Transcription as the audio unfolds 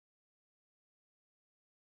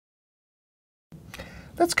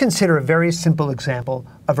Let's consider a very simple example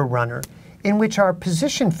of a runner in which our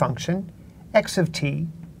position function, x of t,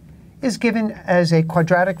 is given as a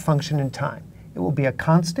quadratic function in time. It will be a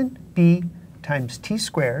constant, b times t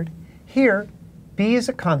squared. Here, b is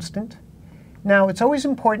a constant. Now, it's always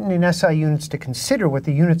important in SI units to consider what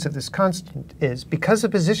the units of this constant is. Because the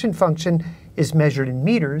position function is measured in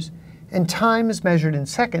meters and time is measured in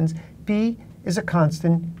seconds, b is a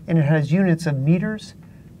constant and it has units of meters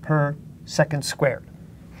per second squared.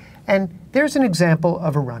 And there's an example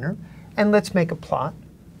of a runner, and let's make a plot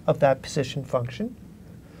of that position function.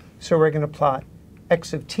 So we're going to plot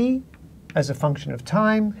x of t as a function of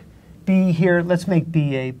time. B here, let's make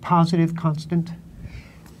b a positive constant.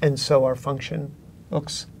 And so our function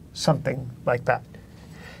looks something like that.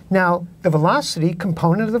 Now, the velocity,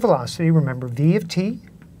 component of the velocity, remember v of t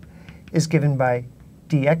is given by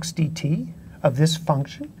dx dt of this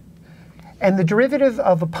function. And the derivative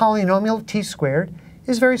of a polynomial t squared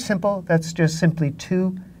is very simple. That's just simply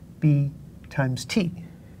 2b times t.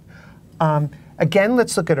 Again,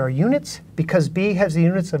 let's look at our units. Because b has the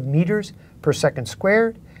units of meters per second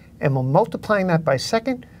squared, and we're multiplying that by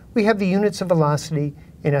second, we have the units of velocity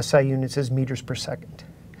in SI units as meters per second.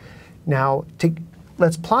 Now,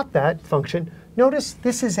 let's plot that function. Notice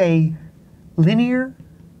this is a linear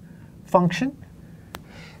function.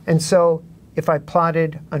 And so if I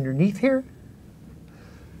plotted underneath here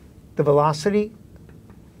the velocity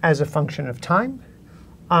as a function of time,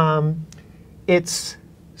 it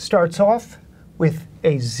starts off with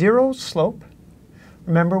a 0 slope.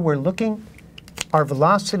 Remember, we're looking, our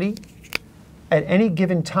velocity at any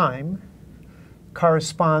given time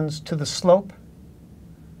corresponds to the slope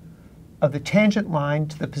of the tangent line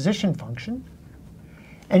to the position function.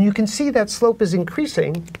 And you can see that slope is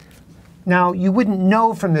increasing. Now, you wouldn't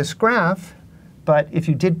know from this graph, but if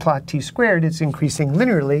you did plot t squared, it's increasing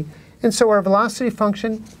linearly. And so our velocity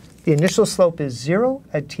function, the initial slope is 0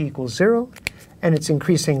 at t equals 0, and it's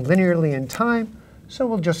increasing linearly in time. So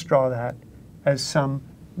we'll just draw that as some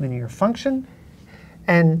linear function.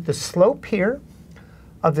 And the slope here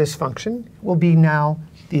of this function will be now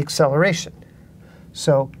the acceleration.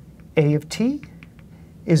 So a of t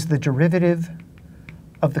is the derivative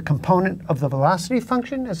of the component of the velocity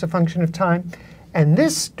function as a function of time. And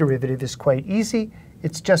this derivative is quite easy.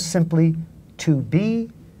 It's just simply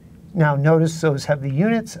 2b. Now notice those have the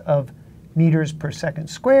units of meters per second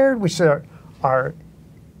squared, which are our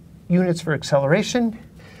units for acceleration.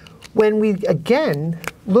 When we again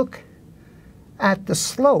look at the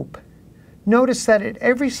slope, notice that at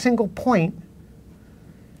every single point,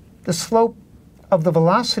 the slope of the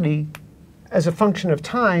velocity as a function of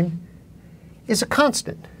time is a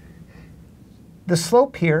constant. The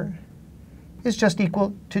slope here is just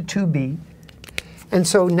equal to 2b. And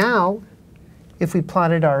so now, if we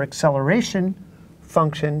plotted our acceleration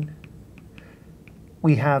function,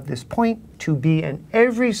 we have this point, 2b, and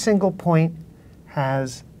every single point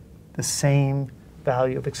has the same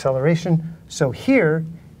value of acceleration. So here,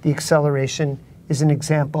 the acceleration is an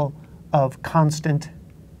example of constant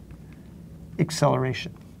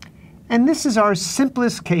acceleration. And this is our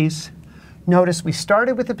simplest case. Notice we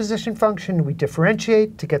started with the position function. We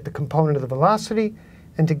differentiate to get the component of the velocity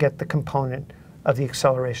and to get the component of the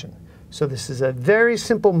acceleration. So this is a very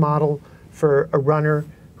simple model for a runner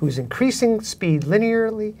who's increasing speed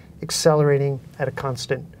linearly, accelerating at a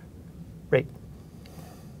constant